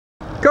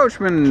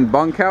Coachmen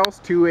Bunkhouse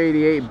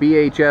 288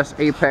 BHS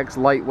Apex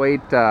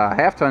lightweight,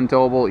 half-ton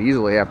towable,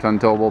 easily half-ton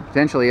towable,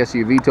 potentially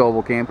SUV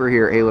towable camper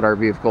here at Haylett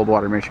RV of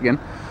Coldwater, Michigan.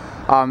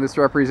 This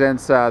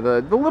represents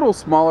the little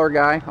smaller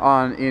guy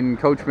in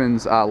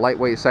Coachmen's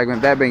lightweight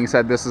segment. That being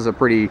said, this is a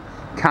pretty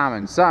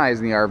common size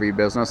in the RV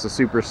business, a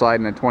super slide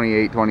and a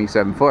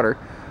 28-27 footer.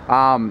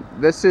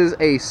 This is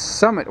a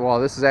Summit,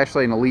 well, this is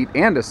actually an Elite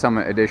and a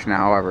Summit edition,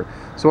 however.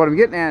 So what I'm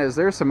getting at is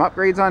there's some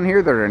upgrades on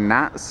here that are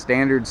not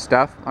standard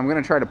stuff. I'm going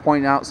to try to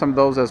point out some of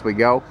those as we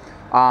go.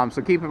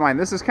 So keep in mind,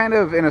 this is kind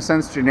of, in a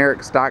sense,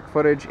 generic stock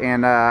footage,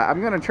 and I'm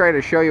going to try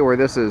to show you where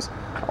this is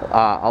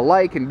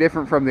alike and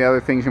different from the other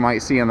things you might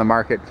see on the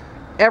market.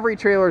 Every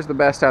trailer is the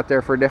best out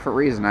there for a different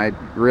reason. I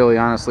really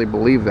honestly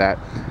believe that.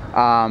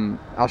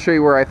 I'll show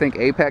you where I think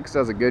Apex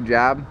does a good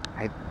job.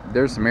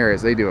 There's some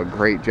areas they do a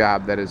great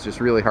job that is just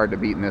really hard to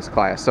beat in this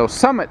class. So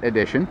Summit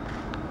Edition,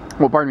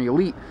 well, pardon me,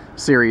 Elite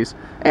Series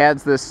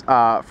adds this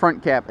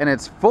front cap, and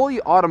it's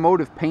fully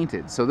automotive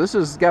painted. So this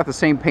has got the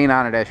same paint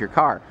on it as your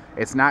car.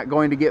 It's not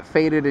going to get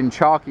faded and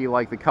chalky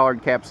like the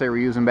colored caps they were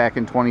using back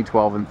in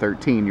 2012 and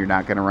 13. You're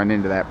not going to run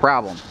into that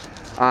problem.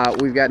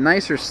 We've got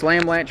nicer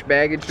slam latch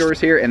baggage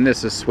doors here, and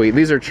this is sweet.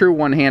 These are true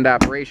one-hand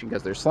operation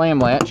because they're slam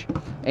latch,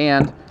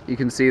 and you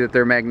can see that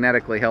they're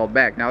magnetically held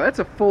back. Now that's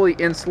a fully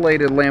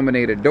insulated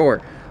laminated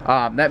door.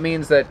 That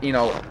means that, you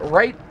know,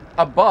 right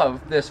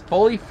above this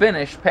fully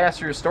finished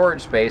pass-through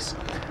storage space,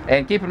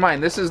 and keep in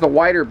mind this is the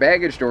wider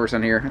baggage doors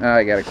on here.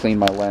 I gotta clean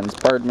my lens,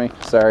 pardon me,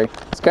 sorry.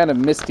 It's kind of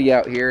misty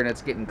out here and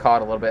it's getting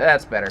caught a little bit.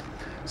 That's better.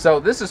 So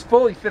this is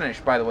fully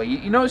finished, by the way.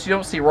 You notice you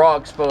don't see raw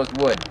exposed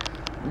wood.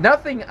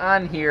 Nothing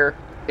on here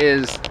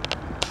is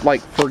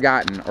like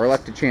forgotten or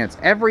left to chance.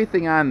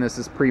 Everything on this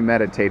is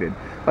premeditated.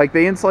 Like,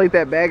 they insulate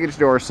that baggage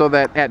door so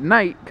that at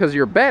night, because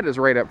your bed is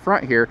right up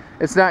front here,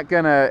 it's not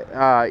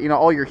gonna, you know,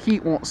 all your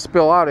heat won't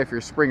spill out if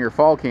you're spring or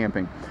fall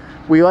camping.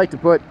 We like to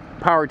put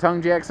power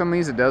tongue jacks on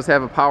these. It does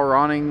have a power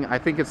awning. I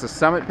think it's a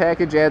Summit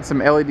package. Add some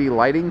LED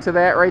lighting to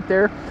that right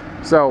there.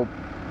 So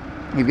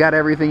you've got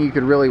everything you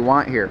could really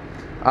want here.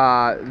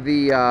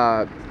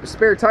 The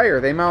spare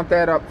tire, they mount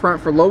that up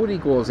front for load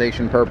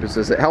equalization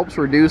purposes. It helps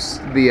reduce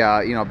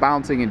the you know,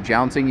 bouncing and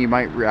jouncing you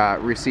might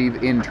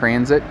receive in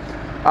transit.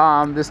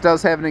 This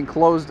does have an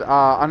enclosed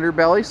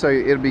underbelly, so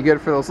it'll be good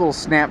for those little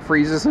snap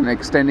freezes and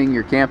extending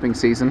your camping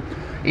season.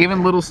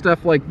 Even little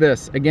stuff like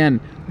this.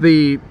 Again,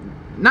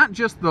 not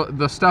just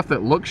the stuff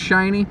that looks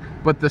shiny,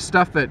 but the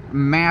stuff that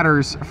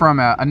matters from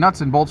a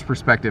nuts and bolts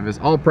perspective is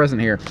all present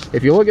here.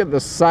 If you look at the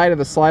side of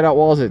the slide out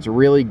walls, it's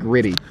really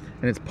gritty.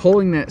 And it's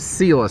pulling that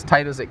seal as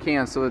tight as it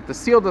can so that the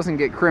seal doesn't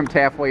get crimped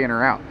halfway in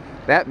or out.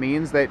 That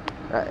means that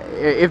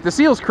if the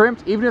seal's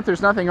crimped, even if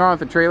there's nothing wrong with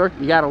the trailer,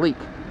 you got a leak.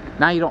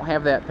 Now you don't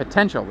have that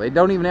potential. They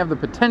don't even have the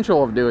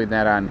potential of doing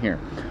that on here.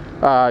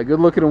 Good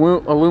looking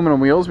aluminum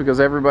wheels,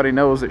 because everybody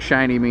knows that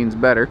shiny means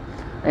better.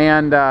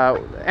 And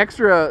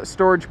extra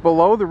storage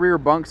below the rear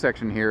bunk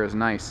section here is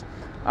nice.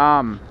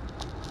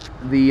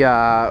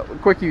 The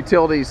quick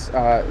utilities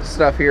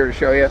stuff here to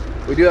show you.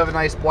 We do have a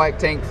nice black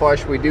tank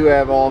flush. We do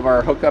have all of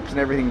our hookups and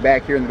everything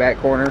back here in the back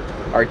corner.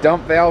 Our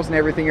dump valves and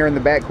everything are in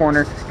the back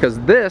corner, because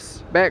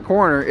this back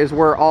corner is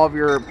where all of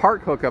your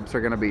park hookups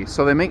are going to be.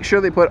 So they make sure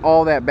they put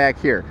all that back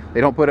here.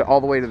 They don't put it all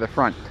the way to the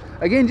front.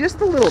 Again, just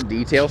the little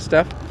detail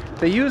stuff.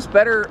 They use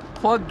better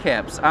plug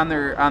caps on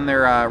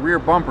their rear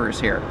bumpers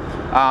here.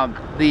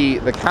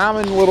 The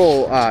common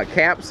little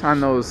caps on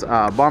those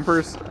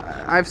bumpers,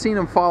 I've seen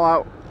them fall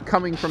out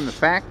coming from the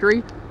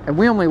factory, and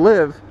we only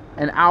live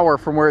an hour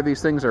from where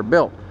these things are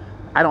built.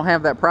 I don't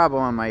have that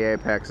problem on my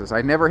Apexes.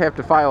 I never have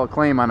to file a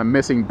claim on a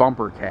missing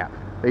bumper cap.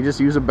 They just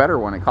use a better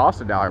one. It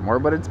costs $1 more,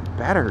 but it's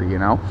better, you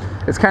know.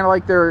 It's kind of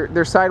like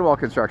their sidewall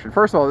construction.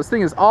 First of all, this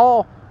thing is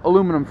all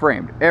aluminum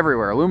framed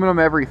everywhere, aluminum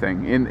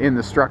everything in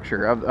the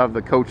structure of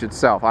the coach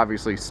itself.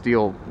 Obviously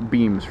steel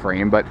beams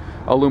frame, but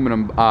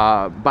aluminum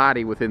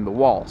body within the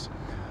walls.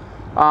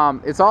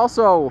 It's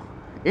also,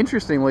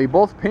 interestingly,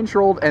 both pinch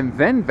rolled and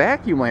then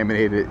vacuum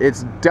laminated.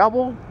 It's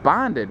double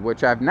bonded,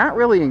 which I've not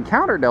really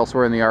encountered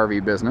elsewhere in the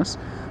RV business.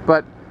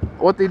 But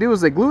what they do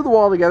is they glue the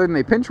wall together and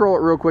they pinch roll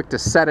it real quick to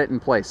set it in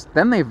place.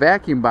 Then they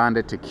vacuum bond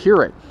it to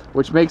cure it,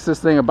 which makes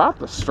this thing about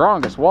the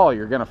strongest wall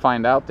you're gonna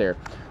find out there.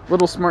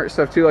 Little smart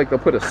stuff too, like they'll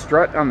put a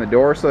strut on the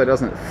door so it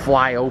doesn't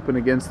fly open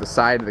against the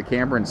side of the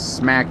camper and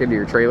smack into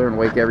your trailer and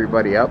wake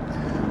everybody up.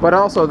 But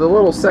also the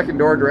little second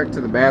door direct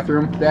to the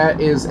bathroom, that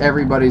is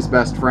everybody's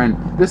best friend.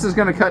 This is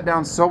going to cut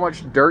down so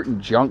much dirt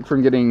and junk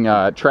from getting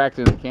tracked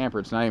into the camper,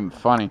 it's not even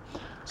funny.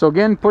 So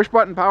again, push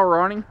button power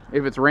awning.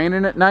 If it's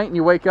raining at night and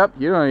you wake up,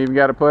 you don't even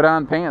got to put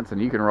on pants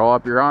and you can roll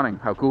up your awning.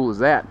 How cool is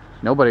that?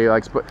 Nobody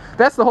likes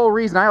that's the whole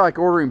reason I like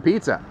ordering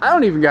pizza. I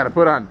don't even got to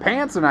put on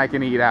pants and I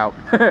can eat out.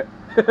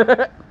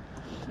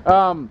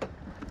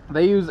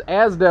 They use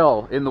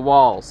Asdel in the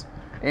walls,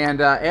 and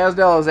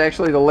Asdel is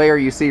actually the layer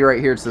you see right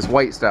here. It's this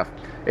white stuff.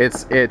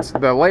 It's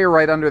the layer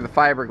right under the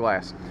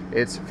fiberglass.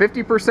 It's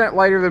 50%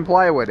 lighter than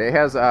plywood. It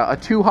has a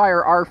 2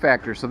 higher R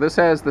factor, so this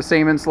has the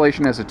same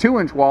insulation as a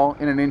 2-inch wall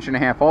and an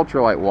 1.5-inch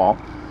ultralite wall.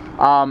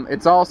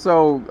 It's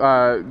also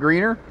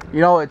greener, You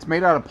know, it's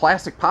made out of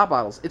plastic pop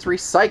bottles. It's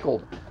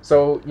recycled.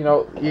 So, you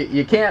know,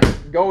 you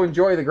can't go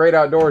enjoy the great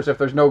outdoors if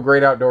there's no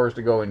great outdoors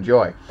to go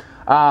enjoy.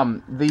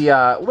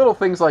 The little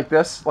things like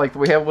this, like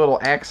we have a little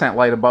accent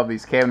light above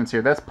these cabinets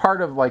here. That's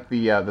part of like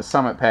the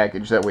Summit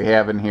package that we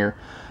have in here.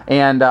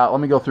 And let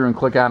me go through and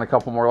click on a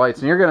couple more lights.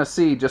 And you're going to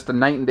see just a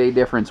night and day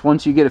difference.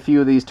 Once you get a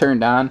few of these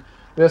turned on,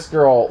 this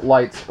girl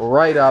lights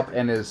right up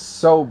and is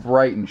so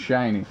bright and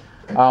shiny.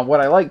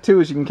 What I like too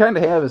is you can kind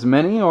of have as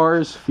many or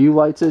as few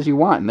lights as you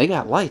want. And they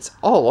got lights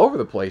all over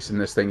the place in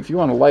this thing. If you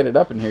want to light it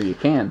up in here, you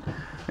can.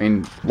 I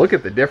mean, look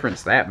at the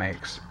difference that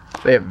makes.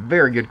 They have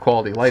very good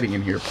quality lighting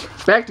in here.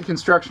 Back to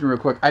construction real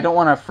quick. I don't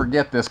want to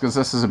forget this because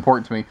this is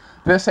important to me.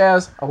 This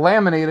has a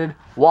laminated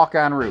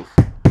walk-on roof.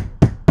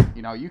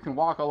 You know, you can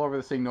walk all over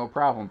this thing no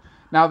problem.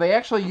 Now, they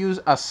actually use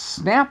a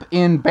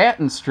snap-in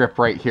batten strip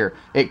right here.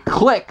 It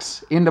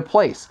clicks into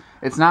place.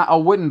 It's not a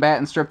wooden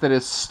batten strip that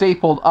is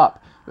stapled up.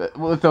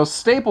 With those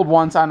stapled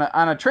ones on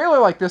a trailer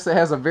like this that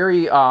has a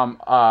very a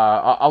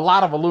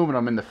lot of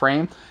aluminum in the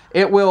frame,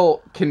 it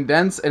will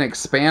condense and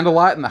expand a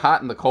lot in the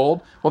hot and the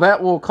cold. Well,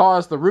 that will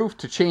cause the roof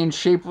to change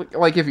shape,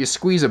 like if you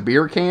squeeze a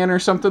beer can or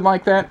something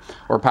like that,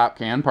 or pop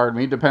can, pardon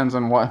me, depends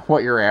on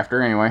what you're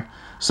after anyway.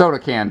 Soda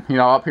can, you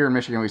know, up here in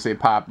Michigan we say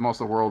pop,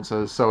 most of the world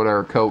says soda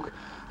or Coke.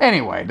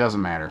 Anyway, it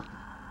doesn't matter.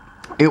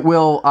 It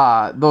will,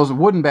 those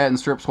wooden batten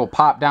strips will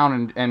pop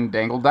down and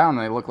dangle down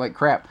and they look like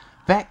crap.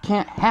 That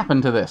can't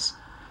happen to this.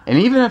 And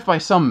even if by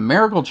some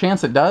miracle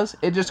chance it does,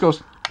 it just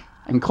goes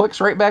and clicks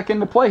right back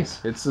into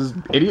place. It's as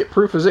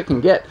idiot-proof as it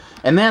can get.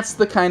 And that's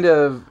the kind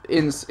of,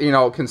 you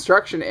know,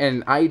 construction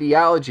and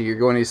ideology you're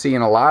going to see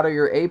in a lot of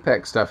your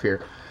Apex stuff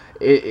here.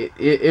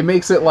 It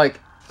makes it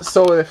like,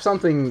 so if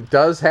something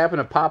does happen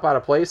to pop out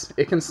of place,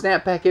 it can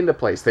snap back into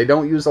place. They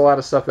don't use a lot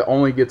of stuff that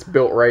only gets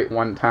built right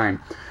one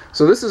time.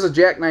 So this is a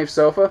jackknife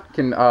sofa.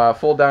 Can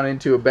fold down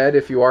into a bed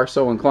if you are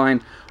so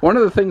inclined. One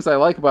of the things I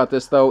like about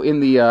this, though, in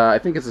the, I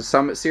think it's a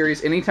Summit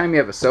series, anytime you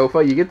have a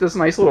sofa, you get this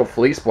nice little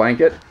fleece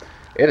blanket.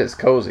 It is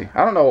cozy.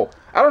 I don't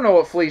know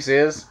what fleece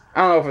is.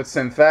 I don't know if it's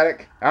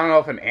synthetic. I don't know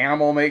if an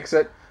animal makes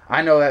it.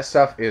 I know that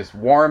stuff is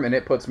warm and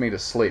it puts me to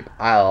sleep.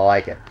 I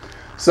like it.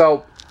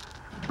 So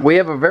we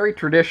have a very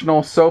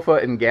traditional sofa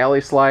and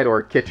galley slide,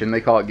 or kitchen.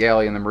 They call it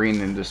galley in the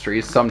marine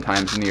industry,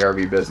 sometimes in the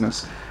RV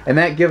business. And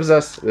that gives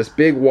us this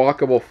big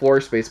walkable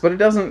floor space, but it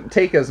doesn't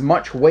take as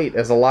much weight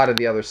as a lot of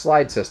the other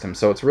slide systems,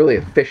 so it's really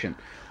efficient.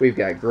 We've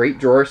got great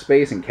drawer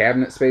space and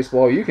cabinet space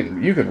below. You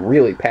can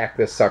really pack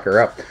this sucker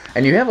up.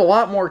 And you have a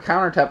lot more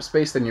countertop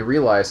space than you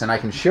realize, and I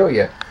can show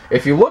you.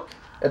 If you look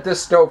at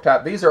this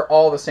stovetop, these are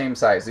all the same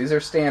size. These are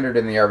standard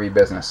in the RV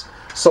business.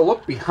 So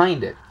look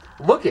behind it.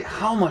 Look at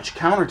how much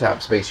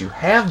countertop space you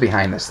have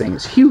behind this thing.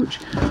 It's huge.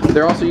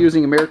 They're also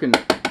using American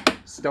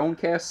stone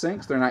cast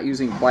sinks. They're not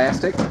using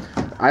plastic.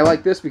 I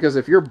like this because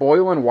if you're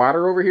boiling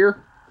water over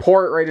here,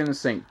 pour it right in the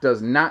sink.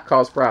 Does not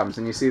cause problems.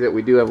 And you see that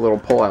we do have a little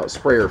pull-out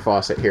sprayer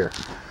faucet here.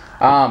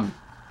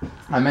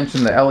 I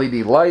mentioned the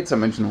LED lights. I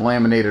mentioned the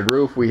laminated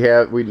roof. We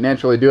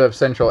naturally do have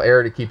central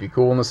air to keep you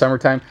cool in the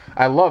summertime.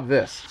 I love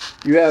this.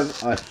 You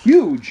have a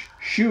huge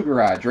shoe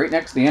garage right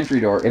next to the entry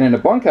door. And in a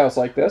bunkhouse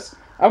like this,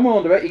 I'm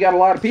willing to bet you got a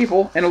lot of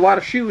people and a lot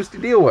of shoes to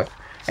deal with.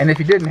 And if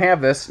you didn't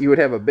have this, you would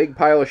have a big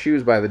pile of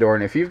shoes by the door.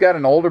 And if you've got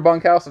an older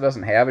bunkhouse that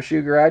doesn't have a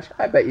shoe garage,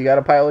 I bet you got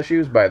a pile of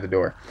shoes by the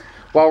door.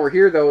 While we're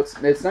here, though,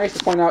 it's nice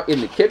to point out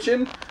in the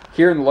kitchen,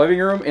 here in the living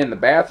room, in the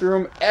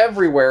bathroom,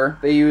 everywhere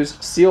they use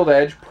sealed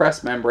edge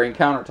press membrane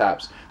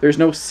countertops. There's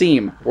no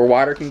seam where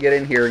water can get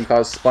in here and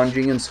cause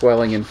sponging and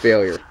swelling and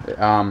failure.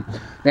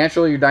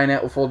 Naturally, your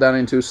dinette will fold down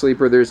into a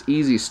sleeper. There's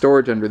easy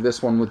storage under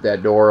this one with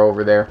that door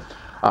over there.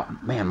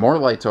 Man, more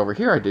lights over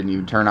here I didn't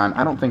even turn on.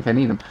 I don't think I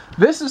need them.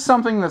 This is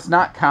something that's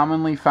not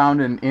commonly found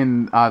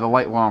in the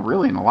light, well,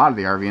 really in a lot of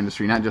the RV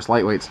industry, not just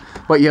lightweights.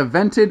 But you have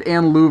vented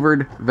and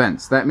louvered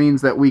vents. That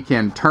means that we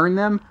can turn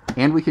them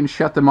and we can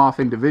shut them off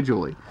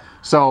individually.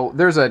 So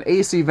there's an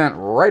AC vent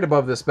right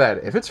above this bed.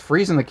 If it's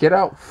freezing the kid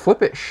out,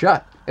 flip it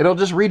shut. It'll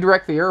just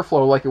redirect the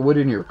airflow like it would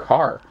in your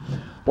car.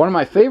 One of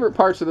my favorite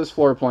parts of this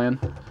floor plan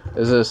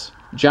is this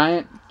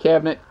giant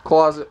cabinet,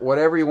 closet,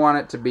 whatever you want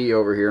it to be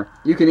over here.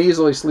 You can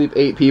easily sleep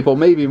 8 people,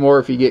 maybe more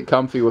if you get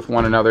comfy with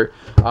one another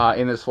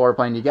in this floor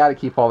plan. You got to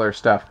keep all their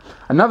stuff.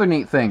 Another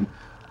neat thing,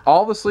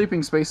 all the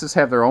sleeping spaces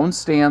have their own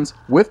stands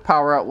with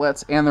power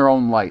outlets and their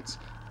own lights.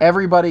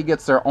 Everybody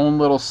gets their own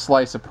little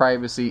slice of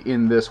privacy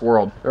in this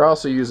world. They're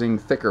also using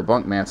thicker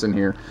bunk mats in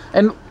here.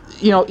 And,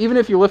 you know, even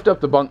if you lift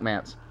up the bunk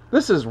mats,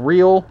 this is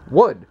real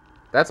wood.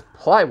 That's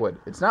plywood.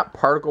 It's not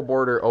particle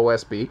board or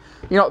OSB.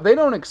 You know, they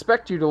don't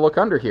expect you to look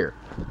under here.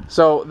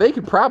 So they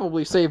could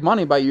probably save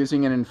money by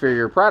using an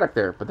inferior product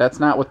there, but that's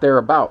not what they're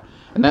about.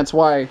 And that's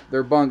why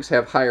their bunks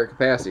have higher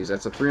capacities.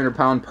 That's a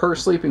 300-pound per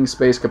sleeping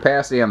space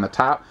capacity on the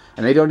top,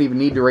 and they don't even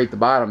need to rate the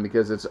bottom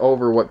because it's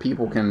over what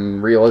people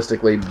can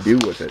realistically do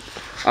with it.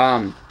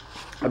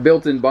 A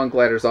built-in bunk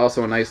ladder is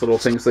also a nice little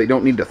thing, so you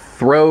don't need to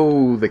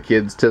throw the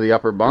kids to the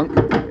upper bunk.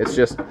 It's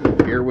just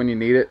here when you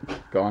need it,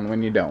 gone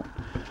when you don't.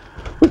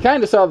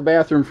 kind of saw the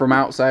bathroom from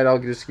outside. I'll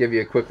just give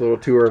you a quick little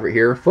tour over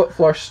here. Foot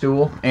flush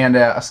stool and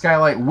a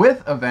skylight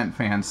with a vent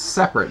fan,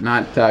 separate,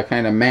 not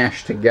kind of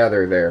mashed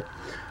together there.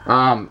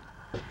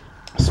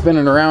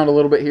 Spinning around a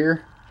little bit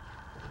here.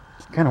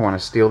 Kind of want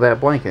to steal that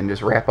blanket and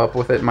just wrap up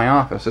with it in my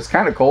office. It's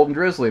kind of cold and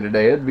drizzly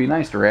today. It'd be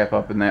nice to wrap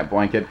up in that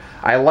blanket.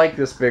 I like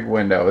this big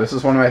window. This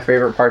is one of my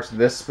favorite parts of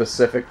this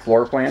specific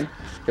floor plan,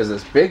 because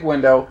this big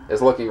window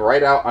is looking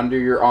right out under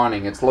your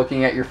awning. It's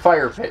looking at your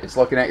fire pit. It's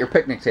looking at your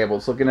picnic table.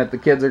 It's looking at the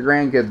kids or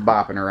grandkids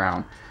bopping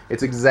around.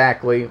 It's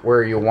exactly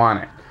where you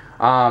want it.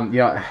 You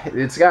know,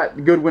 it's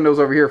got good windows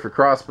over here for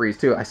cross breeze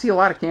too. I see a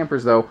lot of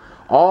campers though,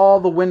 all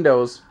the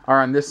windows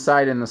are on this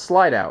side in the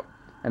slide out.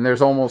 And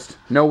there's almost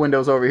no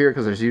windows over here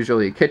because there's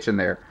usually a kitchen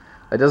there.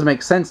 That doesn't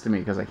make sense to me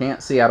because I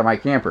can't see out of my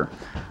camper.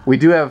 We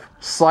do have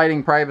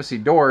sliding privacy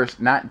doors,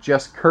 not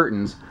just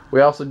curtains.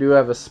 We also do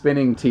have a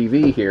spinning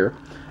TV here.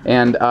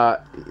 And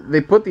they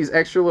put these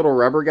extra little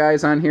rubber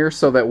guys on here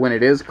so that when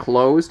it is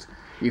closed,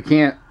 you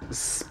can't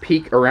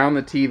peek around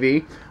the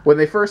TV. When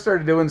they first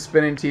started doing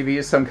spinning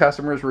TVs, some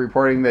customers were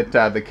reporting that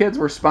the kids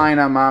were spying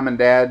on mom and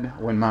dad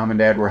when mom and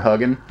dad were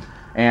hugging.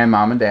 And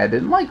mom and dad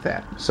didn't like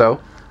that.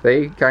 So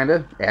they kind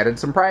of added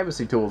some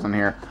privacy tools in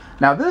here.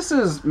 Now this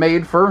is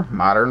made for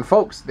modern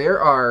folks.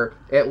 There are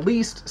at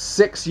least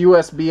 6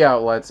 USB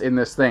outlets in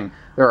this thing.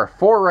 There are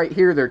 4 right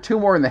here. There are 2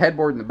 more in the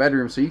headboard in the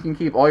bedroom, so you can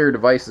keep all your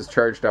devices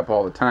charged up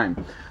all the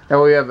time.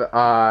 Now we have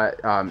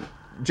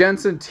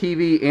Jensen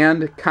TV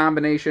and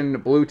combination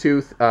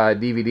Bluetooth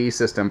DVD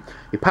system.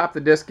 You pop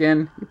the disc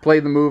in, you play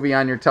the movie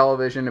on your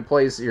television, it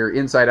plays your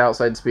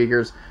inside-outside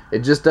speakers. It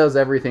just does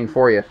everything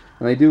for you.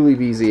 And they do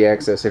leave easy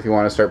access if you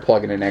want to start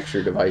plugging in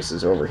extra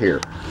devices over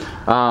here.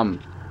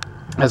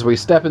 As we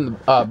step in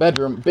the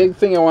bedroom, big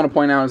thing I want to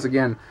point out is,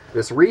 again,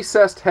 this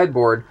recessed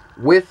headboard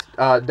with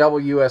double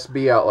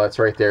USB outlets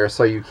right there,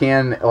 so you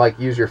can like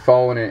use your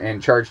phone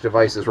and charge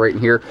devices right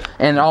in here.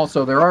 And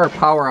also there are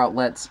power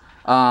outlets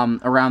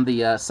around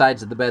the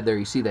sides of the bed there.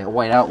 You see that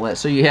white outlet.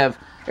 So you have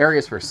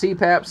areas for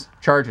CPAPs,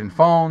 charging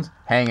phones,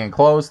 hanging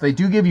clothes. They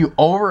do give you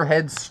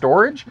overhead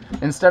storage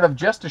instead of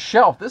just a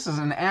shelf. This is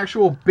an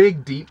actual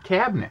big, deep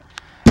cabinet.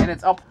 And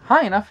it's up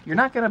high enough, you're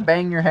not going to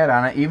bang your head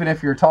on it, even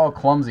if you're a tall,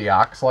 clumsy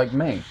ox like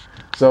me.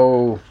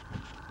 So,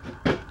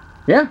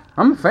 yeah,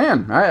 I'm a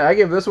fan. I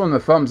give this one the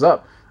thumbs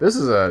up. This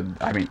is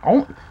I mean,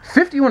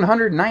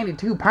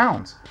 5,192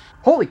 pounds.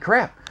 Holy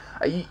crap.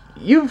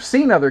 You've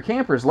seen other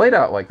campers laid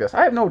out like this.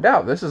 I have no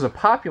doubt this is a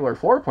popular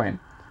floor plan.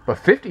 But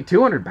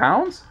 5,200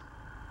 pounds?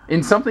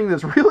 In something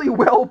that's really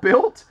well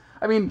built?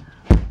 I mean,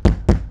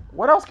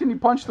 what else can you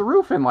punch the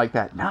roof in like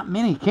that? Not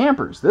many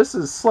campers. This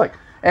is slick.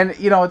 And,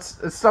 you know, it's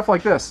stuff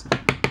like this.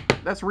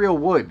 That's real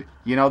wood.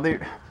 You know,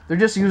 they're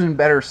just using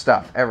better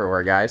stuff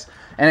everywhere, guys.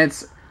 And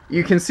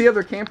you can see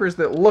other campers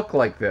that look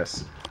like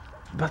this,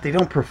 but they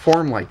don't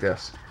perform like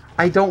this.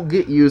 I don't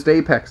get used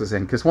Apexes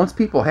in, because once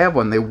people have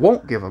one, they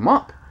won't give them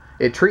up.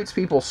 It treats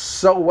people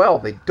so well,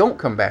 they don't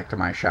come back to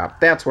my shop.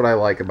 That's what I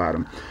like about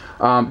them.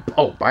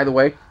 Oh, by the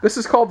way, this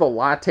is called the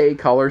Latte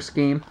color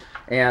scheme.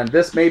 And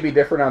this may be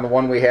different on the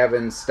one we have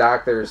in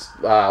stock. There's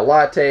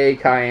Latte,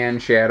 Cayenne,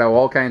 Shadow,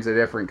 all kinds of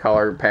different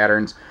color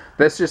patterns.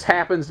 This just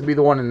happens to be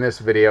the one in this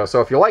video. So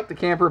if you like the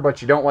camper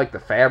but you don't like the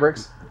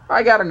fabrics,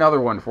 I got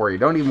another one for you.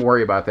 Don't even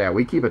worry about that.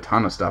 We keep a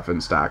ton of stuff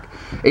in stock.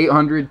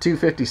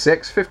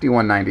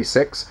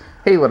 800-256-5196.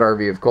 Haylett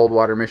RV of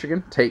Coldwater,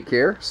 Michigan. Take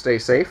care. Stay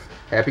safe.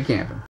 Happy camping.